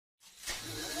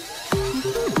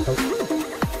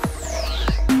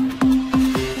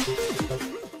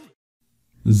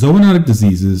Zoonotic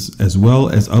diseases, as well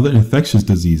as other infectious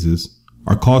diseases,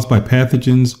 are caused by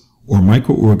pathogens or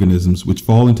microorganisms which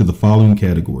fall into the following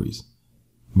categories: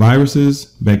 viruses,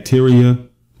 bacteria,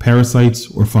 parasites,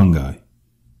 or fungi.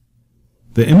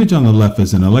 The image on the left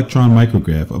is an electron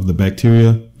micrograph of the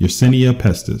bacteria Yersinia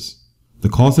pestis, the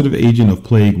causative agent of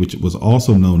plague which was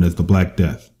also known as the Black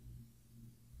Death.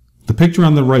 The picture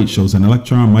on the right shows an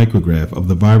electron micrograph of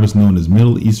the virus known as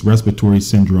Middle East Respiratory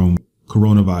Syndrome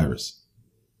coronavirus.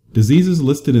 Diseases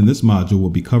listed in this module will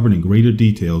be covered in greater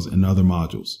details in other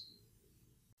modules.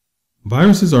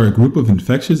 Viruses are a group of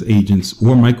infectious agents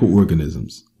or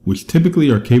microorganisms, which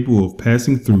typically are capable of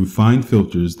passing through fine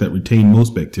filters that retain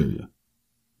most bacteria,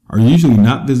 are usually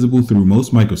not visible through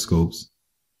most microscopes,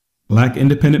 lack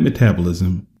independent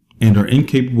metabolism, and are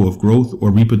incapable of growth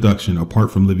or reproduction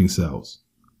apart from living cells.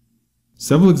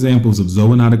 Several examples of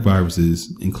zoonotic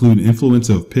viruses include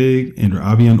influenza of pig and or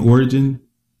avian origin,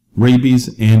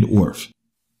 rabies, and ORF.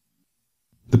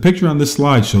 The picture on this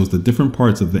slide shows the different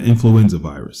parts of the influenza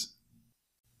virus.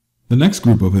 The next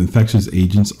group of infectious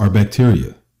agents are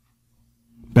bacteria.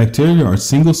 Bacteria are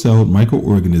single-celled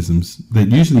microorganisms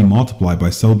that usually multiply by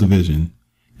cell division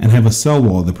and have a cell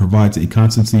wall that provides a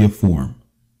constancy of form.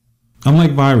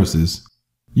 Unlike viruses,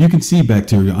 you can see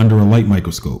bacteria under a light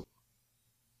microscope.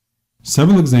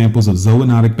 Several examples of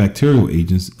zoonotic bacterial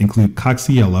agents include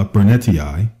Coxiella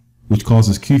burnetii, which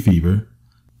causes Q fever,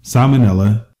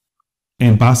 Salmonella,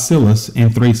 and Bacillus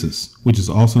anthracis, which is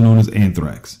also known as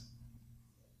anthrax.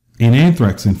 An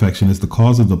anthrax infection is the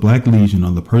cause of the black lesion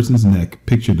on the person's neck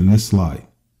pictured in this slide.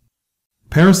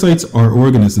 Parasites are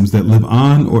organisms that live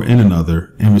on or in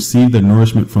another and receive their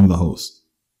nourishment from the host.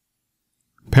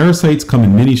 Parasites come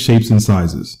in many shapes and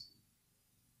sizes.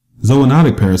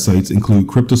 Zoonotic parasites include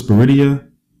Cryptosporidia,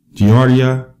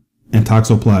 Giardia, and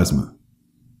Toxoplasma.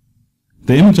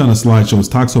 The image on the slide shows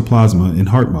Toxoplasma in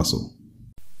heart muscle.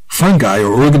 Fungi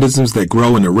are organisms that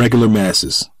grow in irregular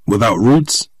masses, without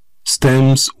roots,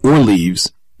 stems, or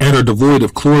leaves, and are devoid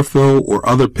of chlorophyll or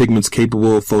other pigments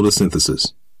capable of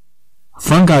photosynthesis.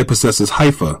 Fungi possesses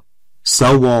hypha,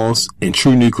 cell walls, and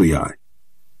true nuclei.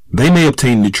 They may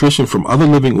obtain nutrition from other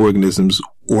living organisms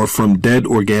or from dead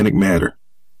organic matter.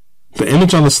 The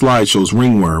image on the slide shows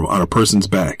ringworm on a person's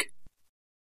back.